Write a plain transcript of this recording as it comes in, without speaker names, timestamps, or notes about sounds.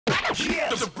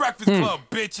Yes. The Breakfast Club,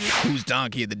 bitches. Who's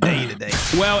Donkey of the Day today?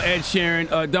 Well, Ed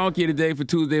Sheeran, Donkey of the Day for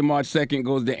Tuesday, March 2nd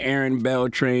goes to Aaron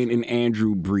Beltrain and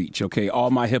Andrew Breach. Okay,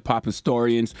 all my hip-hop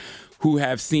historians who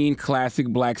have seen classic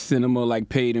black cinema like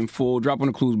Paid in Full. Drop on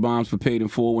the clues bombs for Paid in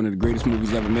Full, one of the greatest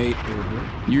movies ever made.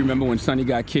 You remember when Sonny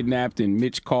got kidnapped and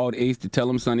Mitch called Ace to tell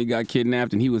him Sonny got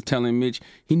kidnapped, and he was telling Mitch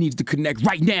he needs to connect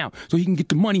right now so he can get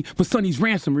the money for Sonny's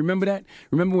ransom. Remember that?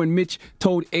 Remember when Mitch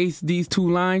told Ace these two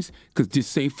lines? Because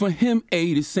this ain't for him,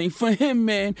 A, this ain't for him,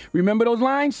 man. Remember those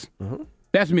lines?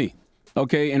 That's me,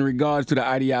 okay, in regards to the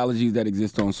ideologies that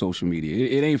exist on social media.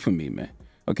 It ain't for me, man.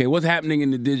 Okay, what's happening in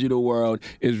the digital world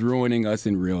is ruining us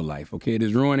in real life, okay? It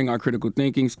is ruining our critical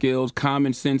thinking skills.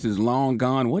 Common sense is long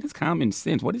gone. What is common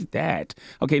sense? What is that?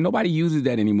 Okay, nobody uses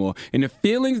that anymore. And the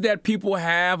feelings that people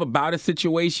have about a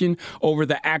situation over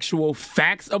the actual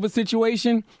facts of a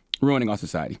situation, ruining our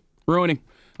society. Ruining.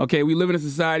 Okay, we live in a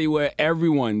society where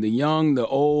everyone, the young, the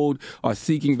old, are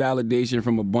seeking validation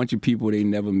from a bunch of people they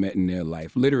never met in their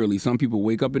life. Literally, some people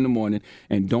wake up in the morning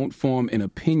and don't form an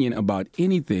opinion about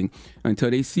anything until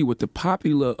they see what the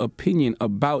popular opinion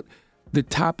about the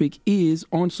topic is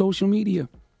on social media.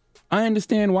 I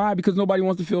understand why, because nobody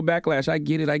wants to feel backlash. I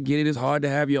get it. It's hard to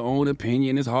have your own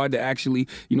opinion. It's hard to actually,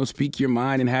 speak your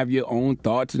mind and have your own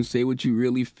thoughts and say what you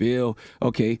really feel.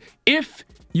 Okay, if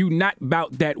you not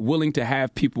about that willing to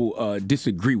have people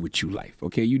disagree with you life,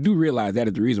 okay? You do realize that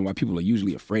is the reason why people are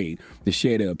usually afraid to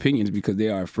share their opinions, because they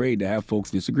are afraid to have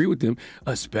folks disagree with them,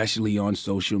 especially on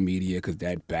social media, because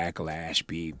that backlash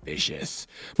be vicious.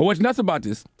 But what's nuts about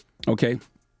this, okay,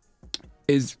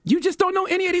 is you just don't know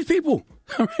any of these people,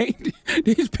 all right?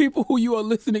 These people who you are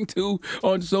listening to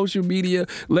on social media,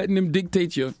 letting them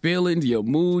dictate your feelings, your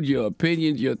mood, your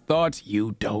opinions, your thoughts,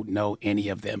 you don't know any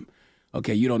of them.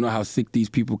 Okay, you don't know how sick these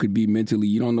people could be mentally.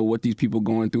 You don't know what these people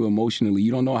going through emotionally. You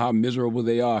don't know how miserable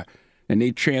they are. And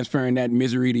they transferring that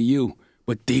misery to you.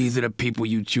 But these are the people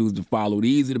you choose to follow.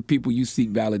 These are the people you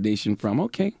seek validation from.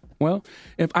 Okay, well,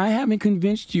 if I haven't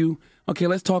convinced you, okay,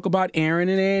 let's talk about Aaron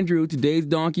and Andrew. Today's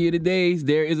Donkey of the Days.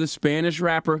 There is a Spanish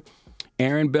rapper,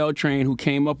 Aaron Beltrain, who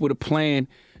came up with a plan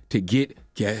to get,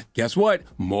 guess what,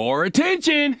 more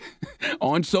attention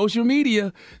on social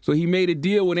media. So he made a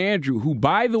deal with Andrew, who,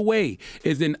 by the way,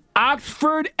 is an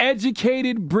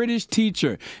Oxford-educated British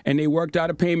teacher. And they worked out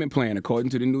a payment plan.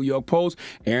 According to the New York Post,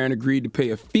 Aaron agreed to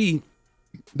pay a fee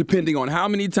depending on how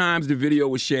many times the video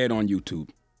was shared on YouTube.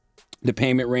 The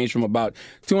payment ranged from about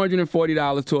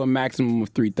 $240 to a maximum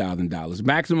of $3,000.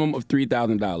 Maximum of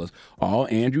 $3,000. All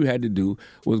Andrew had to do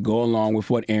was go along with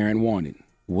what Aaron wanted.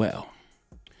 Well,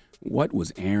 what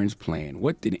was Aaron's plan?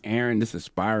 What did Aaron, this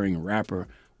aspiring rapper,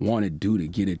 want to do to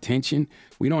get attention?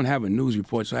 We don't have a news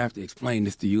report, so I have to explain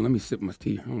this to you. Let me sip my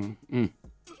tea.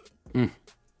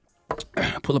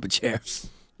 Pull up a chair.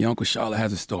 Your Uncle Charlotte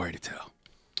has a story to tell.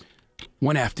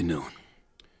 One afternoon,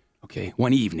 okay,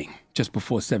 one evening, just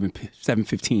before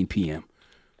 7:15 p.m.,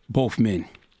 both men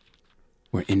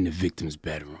were in the victim's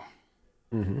bedroom.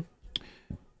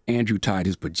 Andrew tied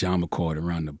his pajama cord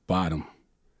around the bottom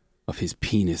of his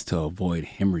penis to avoid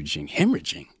hemorrhaging.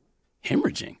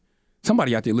 Hemorrhaging?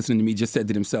 Somebody out there listening to me just said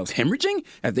to themselves, hemorrhaging?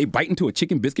 As they bite into a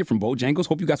chicken biscuit from Bojangles.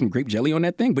 Hope you got some grape jelly on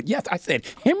that thing. But yes, I said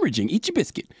hemorrhaging. Eat your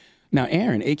biscuit. Now,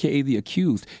 Aaron, a.k.a. the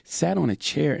accused, sat on a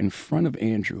chair in front of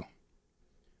Andrew,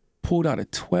 pulled out a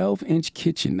 12-inch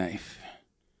kitchen knife.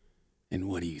 And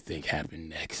what do you think happened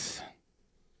next?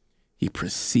 He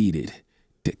proceeded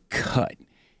to cut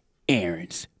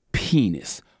Aaron's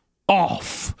penis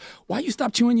off. Why you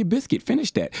stop chewing your biscuit?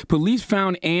 Finish that. Police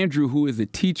found Andrew, who is a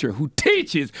teacher who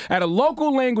teaches at a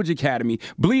local language academy,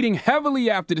 bleeding heavily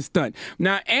after the stunt.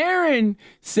 Now, Aaron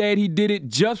said he did it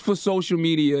just for social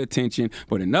media attention,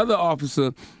 but another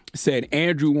officer said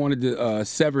Andrew wanted to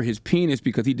sever his penis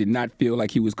because he did not feel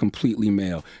like he was completely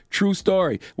male. True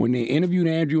story. When they interviewed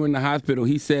Andrew in the hospital,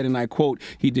 he said, and I quote,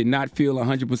 he did not feel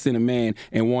 100% a man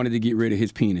and wanted to get rid of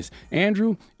his penis.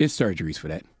 Andrew, it's surgeries for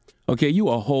that. Okay, you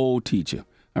a whole teacher,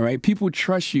 all right? People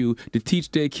trust you to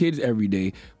teach their kids every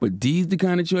day, but these the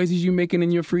kind of choices you making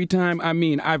in your free time? I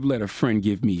mean, I've let a friend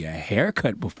give me a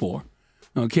haircut before.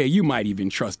 Okay, you might even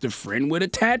trust a friend with a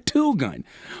tattoo gun,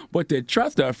 but to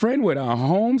trust a friend with a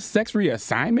home sex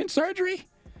reassignment surgery?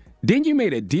 Then you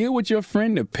made a deal with your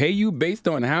friend to pay you based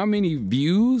on how many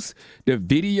views the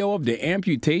video of the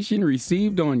amputation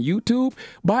received on YouTube?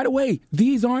 By the way,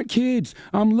 these aren't kids.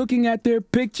 I'm looking at their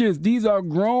pictures. These are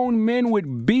grown men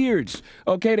with beards.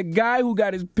 Okay, the guy who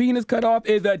got his penis cut off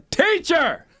is a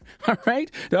teacher. All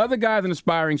right? The other guy's an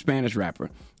aspiring Spanish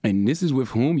rapper. And this is with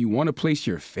whom you want to place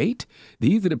your fate?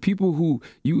 These are the people who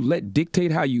you let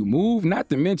dictate how you move? Not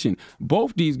to mention,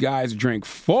 both these guys drank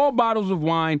 4 bottles of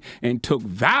wine and took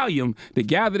Valium to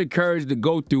gather the courage to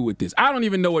go through with this. I don't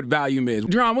even know what Valium is.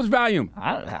 John, what's Valium?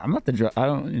 I'm not the drug. I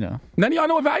don't, None of y'all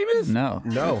know what Valium is? No.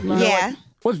 Yeah.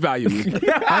 What's Valium?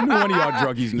 I knew one of y'all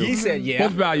druggies knew. He said yeah.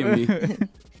 What's Valium?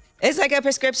 It's like a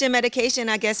prescription medication,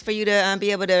 I guess, for you to be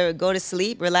able to go to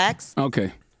sleep, relax.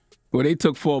 Okay. Well, they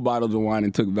took 4 bottles of wine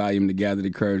and took Valium to gather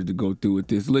the courage to go through with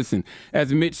this. Listen,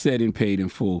 as Mitch said in Paid in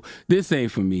Full, this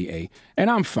ain't for me, eh? And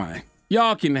I'm fine.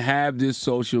 Y'all can have this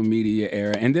social media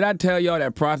era. And did I tell y'all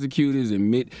that prosecutors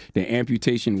admit the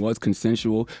amputation was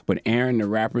consensual, but Aaron the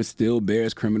rapper still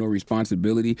bears criminal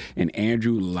responsibility, and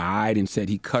Andrew lied and said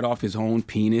he cut off his own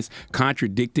penis,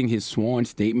 contradicting his sworn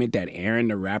statement that Aaron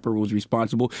the rapper was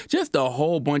responsible? Just a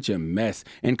whole bunch of mess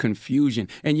and confusion.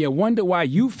 And you wonder why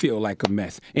you feel like a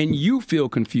mess and you feel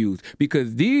confused,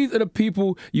 because these are the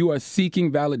people you are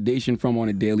seeking validation from on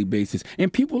a daily basis.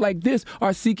 And people like this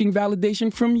are seeking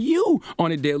validation from you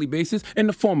on a daily basis in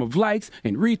the form of likes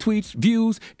and retweets,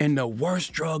 views, and the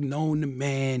worst drug known to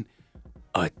man,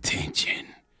 attention.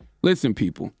 Listen,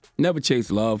 people, never chase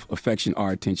love, affection,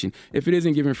 or attention. If it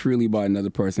isn't given freely by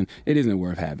another person, it isn't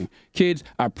worth having. Kids,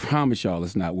 I promise y'all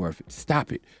it's not worth it.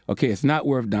 Stop it, okay? It's not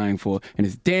worth dying for, and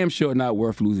it's damn sure not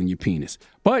worth losing your penis.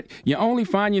 But you only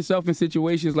find yourself in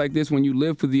situations like this when you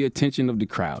live for the attention of the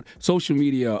crowd, social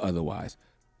media or otherwise.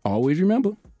 Always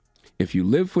remember, if you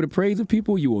live for the praise of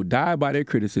people, you will die by their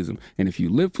criticism. And if you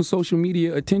live for social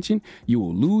media attention, you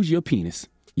will lose your penis,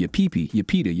 your pee-pee, your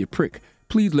Peter, your prick.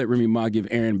 Please let Remy Ma give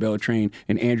Aaron Beltrain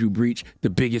and Andrew Breach the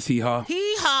biggest hee-haw.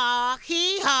 Hee-haw,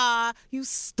 hee-haw. You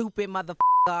stupid motherfucker.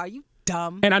 Are you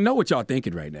dumb? And I know what y'all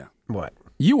thinking right now. What?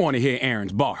 You want to hear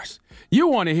Aaron's bars. You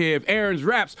want to hear if Aaron's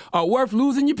raps are worth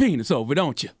losing your penis over,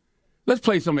 don't you? Let's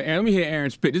play some of Aaron. Let me hear Aaron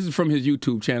spit. This is from his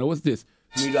YouTube channel. What's this?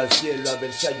 Miro al cielo a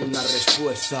ver si hay una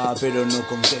respuesta, pero no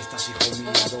contestas, hijo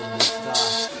mío, ¿dónde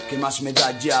estás? ¿Qué más me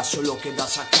da ya? Solo queda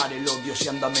sacar el odio si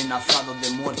anda amenazado de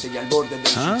muerte y al borde del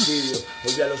suicidio.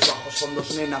 Volví a los bajos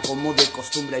fondos, nena, como de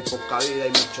costumbre, hay poca vida y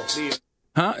mucho frío.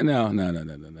 Huh? No.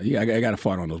 I got to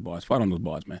fart on those bars. Fart on those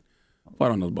bars, man.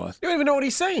 Fart on those bars. You don't even know what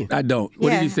he's saying. I don't.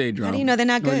 What did he say, Drum? How do you know they're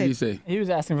not good? What did he say? He was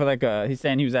asking for he's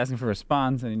saying he was asking for a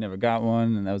response and he never got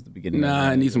one, and that was the beginning. Nah,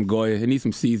 I need some Goya. I need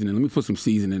some seasoning. Let me put some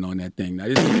seasoning on that thing. Now,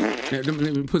 let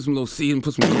me put some little seasoning,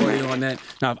 put some Goya on that.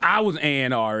 Now, if I was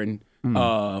A&R'ing,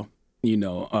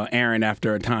 Aaron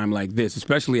after a time like this,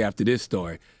 especially after this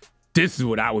story, this is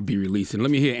what I would be releasing. Let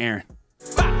me hear Aaron.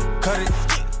 Cut it,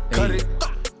 cut it,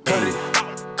 cut it,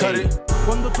 cut it.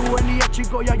 Cuando tú venías,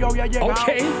 chico, ya yo había llegado.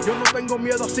 Okay. Yo no tengo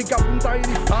miedo, así que apunta y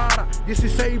dispara.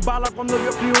 16 balas cuando yo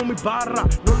escribo mi barra.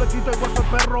 No le quito el hueso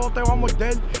al perro, te va a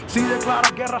morder. Si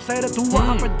declaras guerra seria, tú vas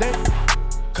a perder.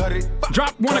 Cut it.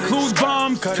 Drop one of Clue's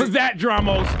bombs for that,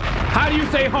 Dramos. How do you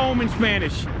say home in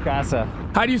Spanish? Casa.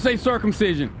 How do you say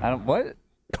circumcision? I don't, what?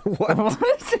 What?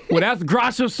 Well, that's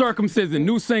Gracia Circumcision,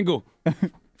 new single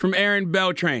from Aaron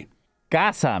Beltrain.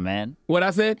 Casa, man. What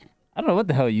I said? I don't know what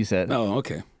the hell you said. Oh,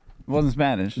 okay. It wasn't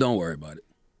Spanish. Don't worry about it.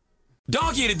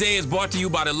 Donkey of the Day is brought to you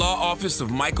by the law office of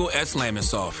Michael S.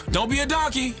 Lamonsoff. Don't be a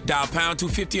donkey. Dial pound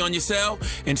 250 on your cell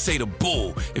and say the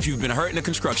bull if you've been hurt in a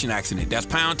construction accident. That's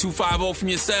pound 250 from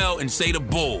your cell and say the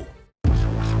bull.